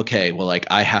like, okay, well, like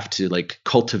I have to like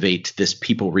cultivate this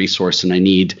people resource, and I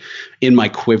need in my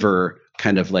quiver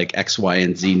kind of like X, Y,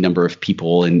 and Z number of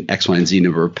people and X, Y, and Z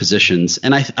number of positions.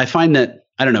 And I find that,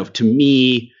 I don't know, to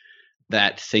me,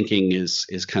 that thinking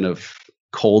is kind of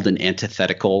cold and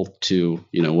antithetical to,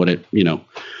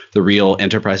 the real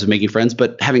enterprise of making friends.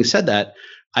 But having said that,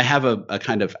 I have a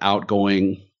kind of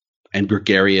outgoing and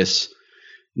gregarious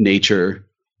nature,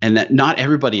 and that not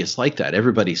everybody is like that.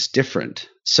 Everybody's different.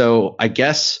 So I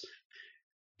guess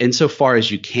insofar as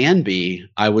you can be,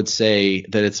 I would say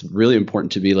that it's really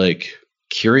important to be like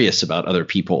curious about other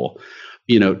people,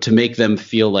 to make them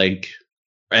feel like,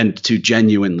 and to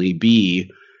genuinely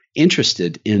be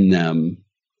interested in them,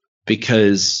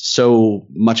 because so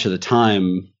much of the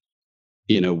time,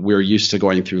 we're used to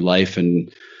going through life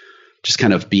and just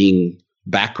kind of being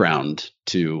background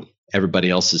to everybody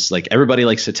else's. Like everybody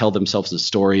likes to tell themselves a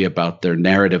story about their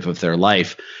narrative of their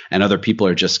life, and other people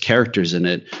are just characters in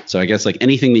it. So I guess like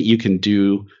anything that you can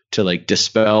do to like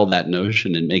dispel that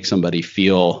notion and make somebody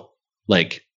feel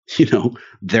like,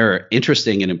 they're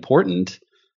interesting and important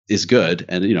is good.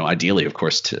 And, ideally, of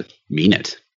course, to mean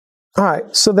it. All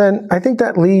right. So then I think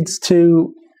that leads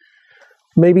to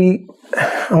maybe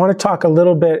I want to talk a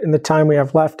little bit in the time we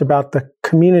have left about the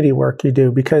community work you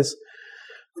do, because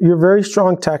you're very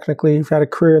strong technically. You've had a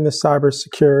career in the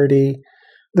cybersecurity,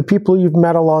 the people you've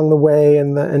met along the way,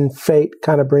 and fate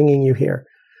kind of bringing you here.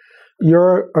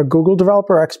 You're a Google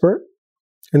developer expert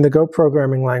in the Go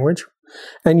programming language,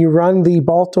 and you run the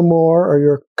Baltimore, or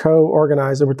you're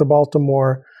co-organizer with the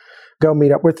Baltimore Go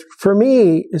meetup, which for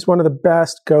me is one of the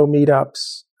best Go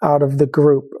meetups out of the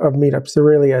group of meetups. There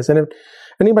really is. And if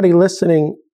anybody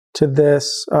listening to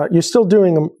this, you're still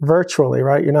doing them virtually,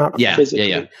 right? You're not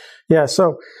physically. Yeah.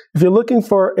 So if you're looking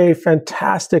for a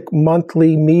fantastic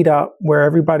monthly meetup where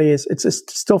everybody it's a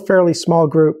still fairly small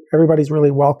group, everybody's really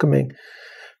welcoming.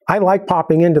 I like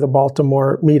popping into the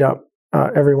Baltimore meetup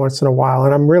every once in a while.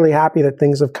 And I'm really happy that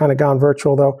things have kind of gone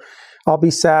virtual, though I'll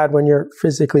be sad when you're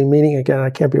physically meeting again. I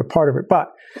can't be a part of it.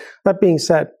 But that being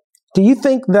said, do you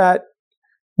think that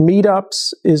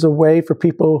meetups is a way for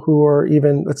people who are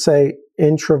even, let's say,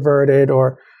 introverted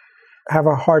or have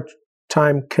a hard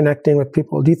time connecting with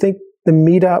people? Do you think the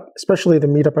meetup, especially the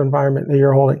meetup environment that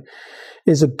you're holding,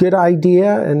 is a good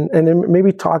idea? And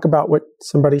maybe talk about what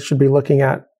somebody should be looking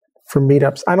at for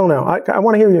meetups. I don't know. I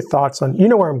want to hear your thoughts on,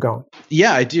 where I'm going.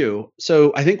 Yeah, I do.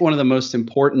 So I think one of the most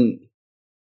important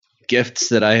gifts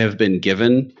that I have been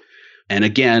given, and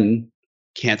again,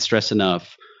 can't stress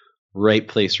enough, right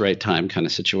place, right time kind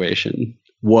of situation,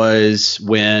 was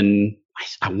when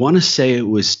I want to say it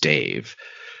was Dave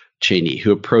Cheney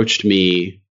who approached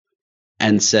me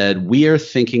and said, we are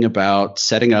thinking about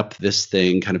setting up this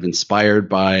thing kind of inspired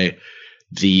by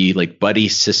the like buddy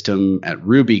system at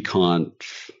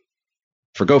RubyConf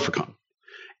for GopherCon.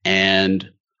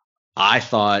 And I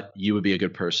thought you would be a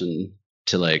good person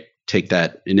to like take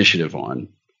that initiative on,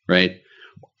 right?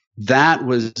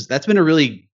 That's been a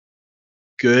really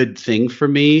good thing for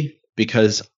me,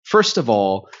 because first of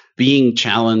all, being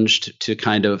challenged to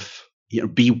kind of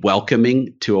be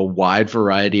welcoming to as wide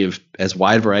variety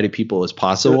of people as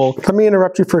possible. Let me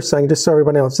interrupt you for a second, just so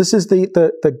everybody else. This is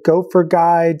the Gopher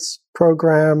Guides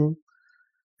program,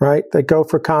 right? That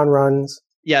GopherCon runs.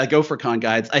 Yeah, GopherCon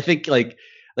Guides. I think like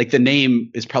the name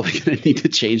is probably going to need to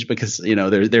change because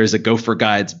there's a Gopher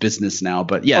Guides business now.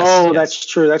 But yes. Oh, yes. That's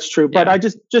true. That's true. But Yeah. I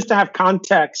just to have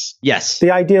context. Yes.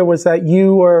 The idea was that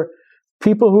you were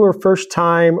people who were first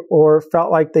time or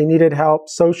felt like they needed help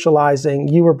socializing.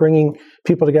 You were bringing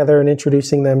people together and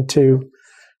introducing them to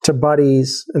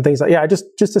buddies and things like. Yeah, just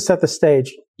to set the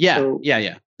stage. Yeah.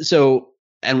 Yeah. So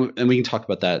and we can talk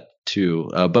about that too.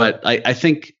 But I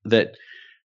think that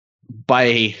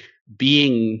by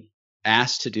being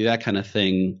asked to do that kind of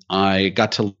thing, I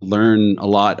got to learn a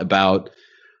lot about,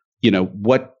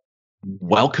 what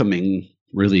welcoming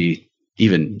really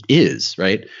even is,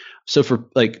 right? So for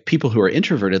like people who are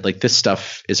introverted, like this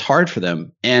stuff is hard for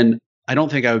them. And I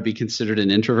don't think I would be considered an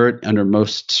introvert under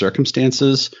most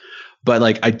circumstances, but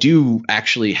like I do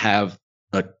actually have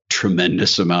a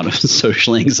tremendous amount of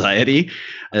social anxiety,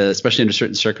 especially under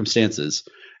certain circumstances.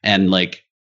 And like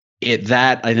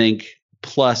that, I think,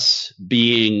 plus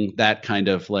being that kind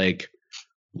of like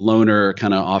loner,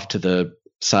 kind of off to the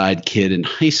side kid in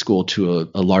high school to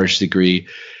a large degree,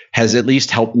 has at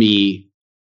least helped me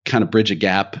kind of bridge a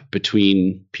gap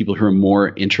between people who are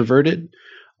more introverted.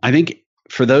 I think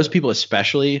for those people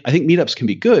especially, I think meetups can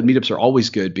be good. Meetups are always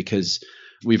good because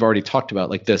we've already talked about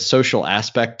like the social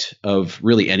aspect of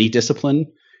really any discipline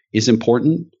is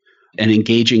important. and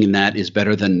engaging in that is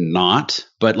better than not.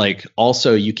 But like,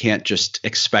 also you can't just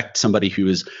expect somebody who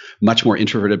is much more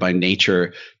introverted by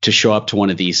nature to show up to one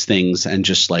of these things and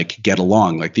just like get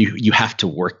along. Like you have to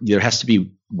work, there has to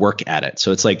be work at it.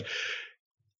 So it's like,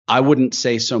 I wouldn't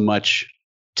say so much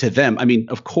to them. I mean,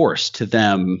 of course, to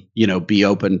them, be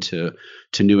open to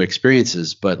new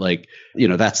experiences, but like,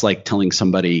 that's like telling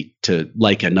somebody to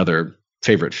like another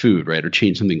favorite food, right? Or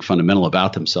change something fundamental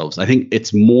about themselves. I think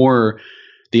it's more,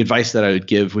 the advice that I would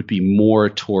give would be more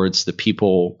towards the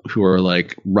people who are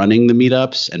like running the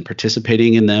meetups and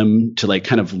participating in them, to like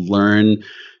kind of learn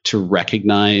to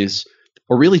recognize,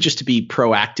 or really just to be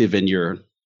proactive in your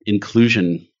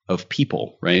inclusion of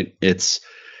people, right? That's,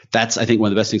 I think, one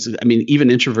of the best things. I mean,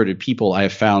 even introverted people, I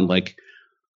have found, like,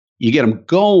 you get them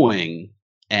going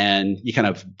and you kind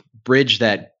of bridge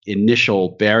that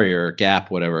initial barrier,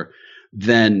 gap, whatever,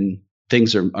 then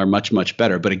things are much, much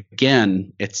better. But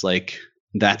again, it's like,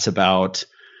 that's about,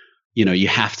 you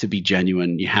have to be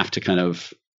genuine. You have to kind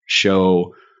of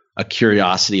show a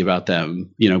curiosity about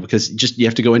them, because just, you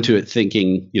have to go into it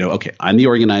thinking, okay, I'm the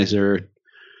organizer.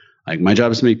 Like, my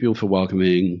job is to make people feel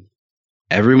welcoming.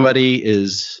 Everybody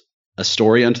is a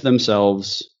story unto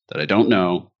themselves that I don't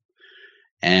know,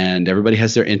 and everybody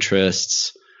has their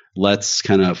interests. Let's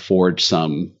kind of forge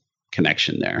some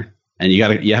connection there. And you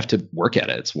have to work at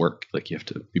it. It's work. Like, you have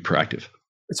to be proactive.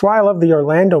 It's why I love the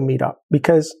Orlando meetup,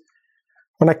 because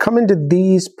when I come into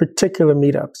these particular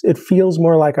meetups, it feels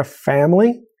more like a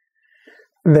family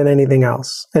than anything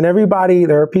else. And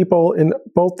there are people in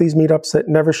both these meetups that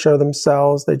never show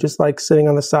themselves. They just like sitting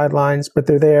on the sidelines, but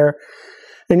they're there.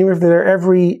 And even if they're there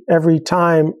every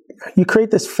time, you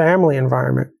create this family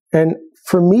environment. And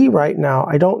for me right now,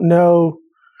 I don't know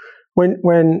when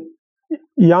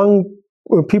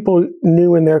people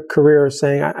new in their career are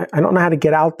saying, I don't know how to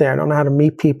get out there. I don't know how to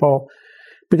meet people,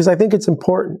 because I think it's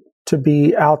important to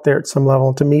be out there at some level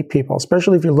and to meet people,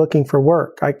 especially if you're looking for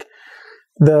work. Like,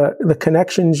 the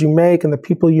connections you make and the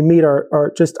people you meet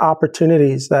are just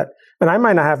opportunities and I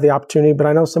might not have the opportunity, but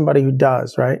I know somebody who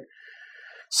does, right?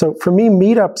 So for me,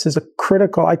 meetups is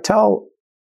I tell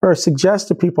or suggest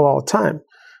to people all the time,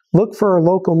 look for a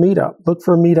local meetup, look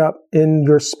for a meetup in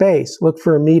your space, look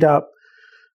for a meetup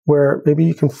where maybe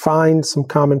you can find some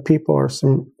common people or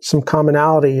some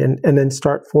commonality and then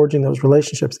start forging those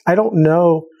relationships. I don't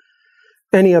know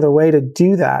any other way to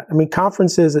do that. I mean,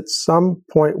 conferences at some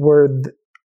point were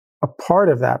a part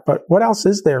of that, but what else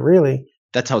is there really?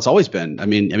 That's how it's always been. I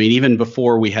mean, even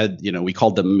before we had, we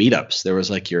called them meetups. There was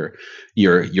like your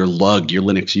LUG, your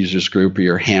Linux users group, or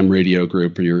your ham radio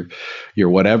group, or your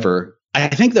whatever. I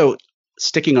think, though,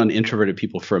 sticking on introverted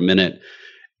people for a minute,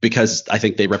 because I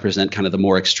think they represent kind of the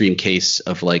more extreme case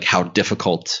of like how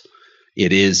difficult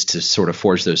it is to sort of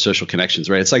forge those social connections,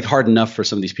 right? It's like hard enough for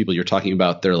some of these people you're talking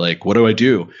about. They're like, what do I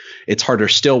do? It's harder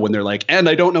still when they're like, and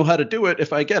I don't know how to do it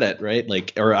if I get it, right?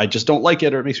 Like, or I just don't like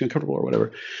it, or it makes me uncomfortable, or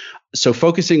whatever. So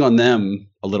focusing on them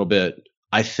a little bit,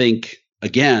 I think,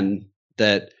 again,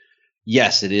 that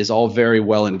yes, it is all very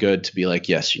well and good to be like,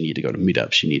 yes, you need to go to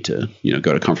meetups, you need to,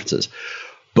 go to conferences,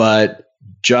 but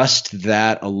just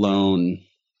that alone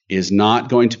is not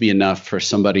going to be enough for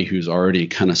somebody who's already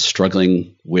kind of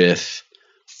struggling with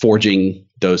forging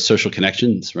those social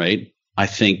connections, right? I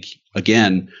think,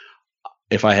 again,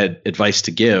 if I had advice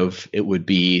to give, it would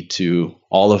be to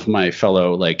all of my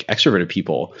fellow like extroverted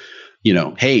people,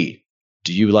 hey,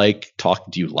 do you like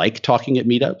talking at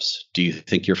meetups? Do you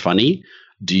think you're funny?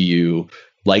 Do you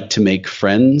like to make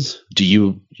friends? Do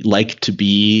you like to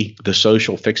be the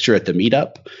social fixture at the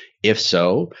meetup? If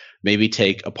so, maybe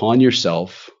take upon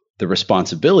yourself the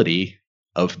responsibility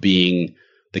of being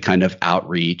the kind of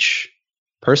outreach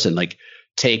person. Like,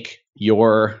 take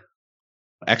your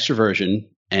extroversion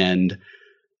and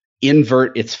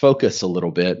invert its focus a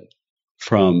little bit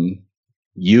from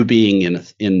you being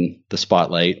in the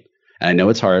spotlight. And I know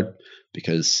it's hard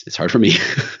because it's hard for me,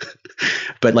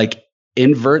 but like,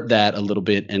 invert that a little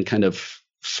bit and kind of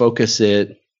focus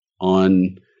it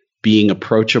on being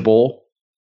approachable.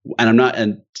 And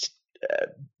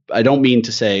I don't mean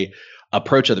to say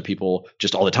approach other people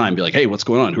just all the time, be like, hey, what's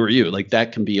going on? Who are you? Like,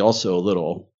 that can be also a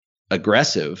little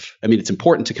aggressive. I mean, it's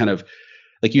important to kind of,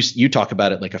 like, you talk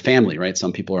about it like a family, right?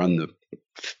 Some people are on the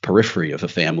periphery of a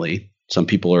family. Some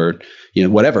people are,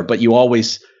 whatever, but you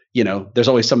always, there's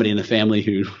always somebody in the family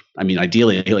who, I mean,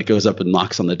 ideally like goes up and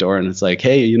knocks on the door and it's like,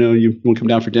 hey, you want to come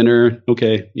down for dinner?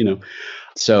 Okay.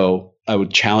 So I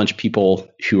would challenge people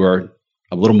who are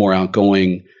a little more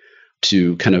outgoing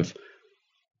to kind of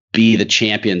be the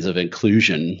champions of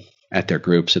inclusion at their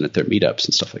groups and at their meetups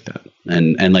and stuff like that.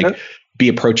 And like, be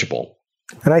approachable.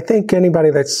 And I think anybody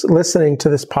that's listening to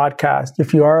this podcast,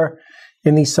 if you are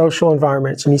in these social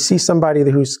environments and you see somebody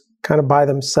who's kind of by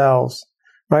themselves,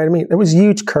 right? I mean, it was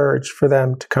huge courage for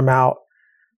them to come out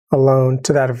alone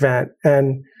to that event.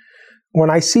 And when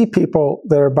I see people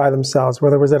that are by themselves,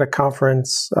 whether it was at a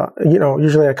conference,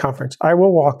 usually at a conference, I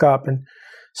will walk up and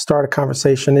start a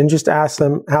conversation and just ask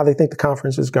them how they think the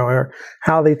conference is going or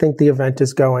how they think the event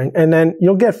is going. And then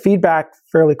you'll get feedback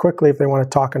fairly quickly if they want to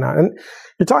talk or not. And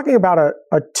you're talking about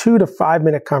a 2 to 5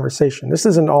 minute conversation. This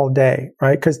isn't all day,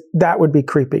 right? Because that would be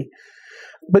creepy.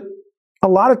 But a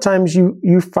lot of times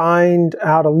you find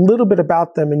out a little bit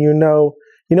about them and you know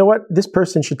what? This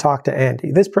person should talk to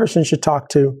Andy. This person should talk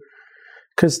to,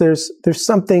 because there's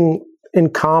something in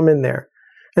common there.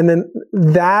 And then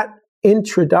that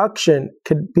introduction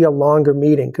could be a longer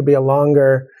meeting, could be a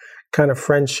longer kind of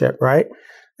friendship, right?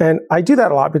 And I do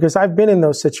that a lot because I've been in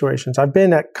those situations. I've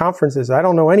been at conferences. I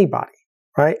don't know anybody,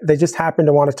 right? They just happen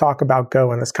to want to talk about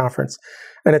Go in this conference.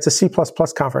 And it's a C++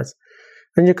 conference.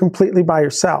 And you're completely by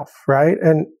yourself, right?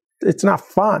 And it's not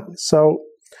fun. So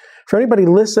for anybody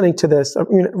listening to this, I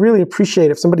really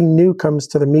appreciate if somebody new comes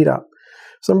to the meetup,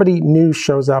 somebody new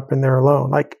shows up and they're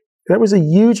alone. Like, that was a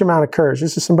huge amount of courage.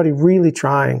 This is somebody really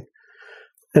trying.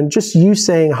 And just you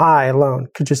saying hi alone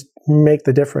could just make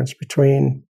the difference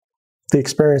between the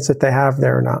experience that they have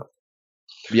there or not.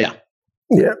 Yeah.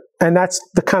 Yeah. And that's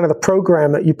the kind of the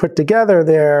program that you put together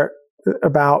there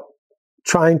about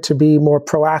trying to be more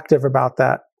proactive about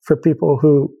that for people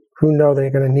who know they're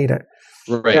going to need it.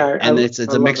 Right. Yeah, and it's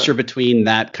a mixture between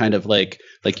that kind of like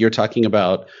you're talking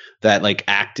about, that like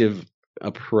active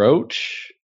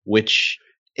approach, which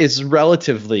is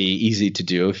relatively easy to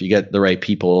do if you get the right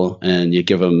people and you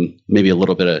give them maybe a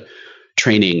little bit of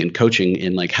training and coaching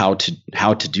in like how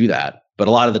to do that. But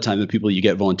a lot of the time, the people you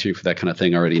get volunteer for that kind of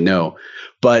thing already know.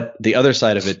 But the other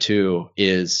side of it too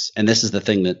is, and this is the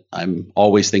thing that I'm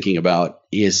always thinking about,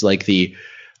 is like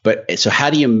so how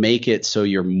do you make it so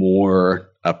you're more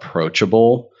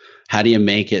approachable? How do you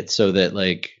make it so that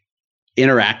like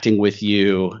interacting with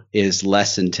you is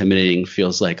less intimidating,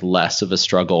 feels like less of a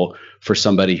struggle for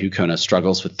somebody who kind of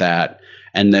struggles with that?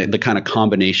 And the kind of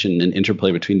combination and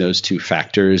interplay between those two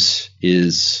factors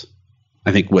is,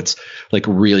 I think, what's like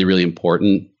really, really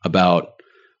important about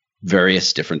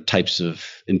various different types of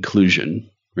inclusion,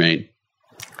 right?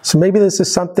 So maybe this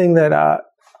is something that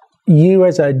you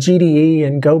as a GDE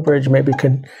and GoBridge maybe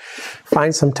could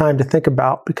find some time to think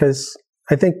about, because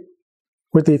I think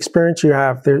with the experience you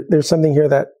have, there's something here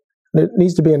that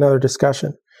needs to be another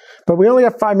discussion. But we only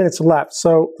have 5 minutes left.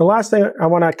 So the last thing I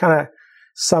want to kind of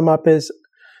sum up is,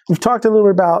 we've talked a little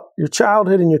bit about your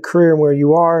childhood and your career and where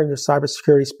you are in your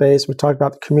cybersecurity space. We talked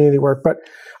about the community work, but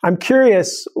I'm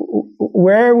curious,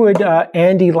 where would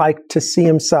Andy like to see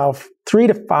himself 3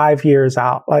 to 5 years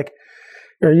out? Like,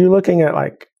 are you looking at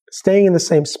like staying in the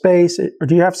same space, or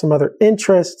do you have some other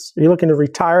interests? Are you looking to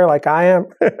retire like I am?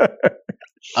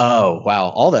 Oh, wow.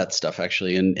 All that stuff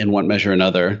actually in one measure or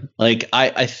another. Like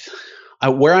I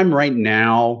where I'm right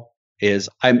now is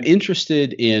I'm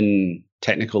interested in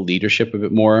technical leadership a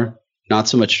bit more, not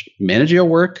so much managerial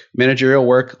work,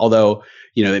 although,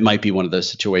 it might be one of those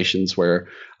situations where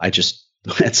I just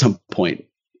at some point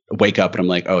wake up and I'm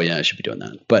like, oh yeah, I should be doing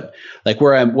that. But like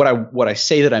what I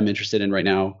say that I'm interested in right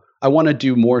now, I want to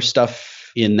do more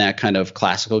stuff in that kind of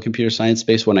classical computer science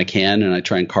space when I can, and I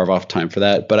try and carve off time for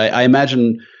that. But I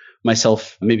imagine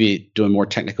myself maybe doing more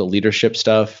technical leadership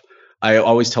stuff. I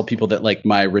always tell people that like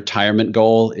my retirement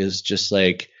goal is just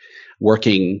like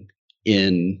working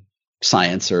in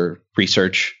science or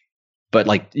research, but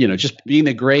like, just being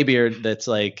the graybeard that's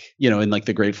like, in like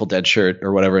the Grateful Dead shirt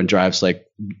or whatever and drives like,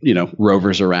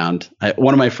 rovers around.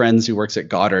 One of my friends who works at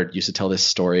Goddard used to tell this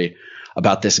story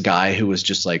about this guy who was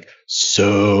just like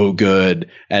so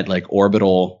good at like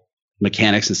orbital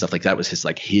mechanics and stuff like that. Was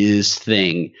his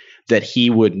thing, that he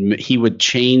would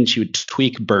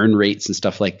tweak burn rates and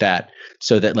stuff like that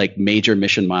so that like major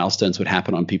mission milestones would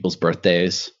happen on people's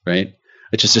birthdays, right?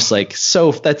 Which is just like,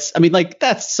 so that's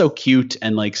so cute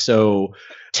and like so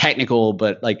technical,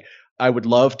 but like I would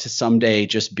love to someday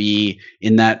just be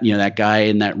in that, that guy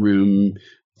in that room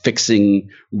fixing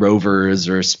rovers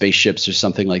or spaceships or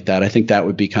something like that. I think that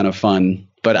would be kind of fun,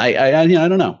 but I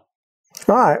don't know.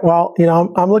 All right. Well,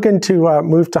 I'm looking to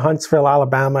move to Huntsville,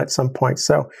 Alabama at some point.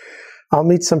 So I'll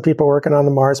meet some people working on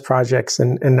the Mars projects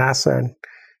in NASA and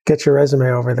get your resume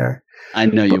over there. I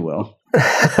know you will.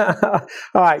 All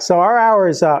right. So our hour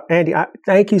is up. Andy,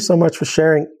 thank you so much for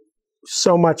sharing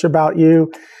so much about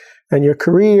you and your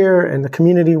career and the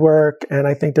community work. And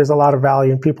I think there's a lot of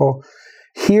value in people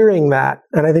hearing that.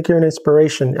 And I think you're an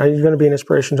inspiration. You're going to be an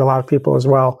inspiration to a lot of people as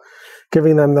well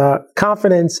giving them the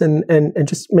confidence and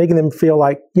just making them feel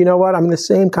like, you know what, I'm in the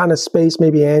same kind of space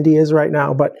maybe Andy is right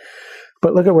now, but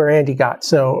look at where Andy got.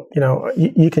 So,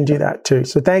 you can do that too.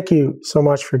 So thank you so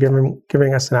much for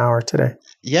giving us an hour today.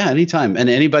 Yeah, anytime. And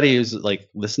anybody who's like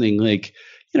listening, like,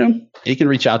 you can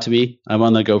reach out to me. I'm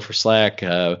on the Go for Slack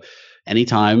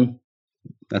anytime.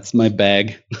 That's my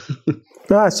bag.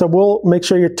 So we'll make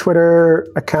sure your Twitter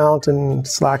account and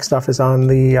Slack stuff is on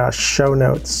the show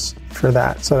notes for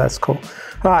that. So that's cool.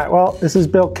 All right. Well, this is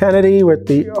Bill Kennedy with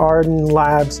the Arden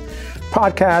Labs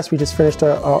podcast. We just finished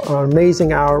an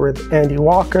amazing hour with Andy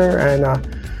Walker, and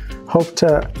hope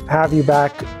to have you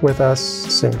back with us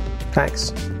soon.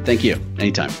 Thanks. Thank you.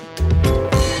 Anytime.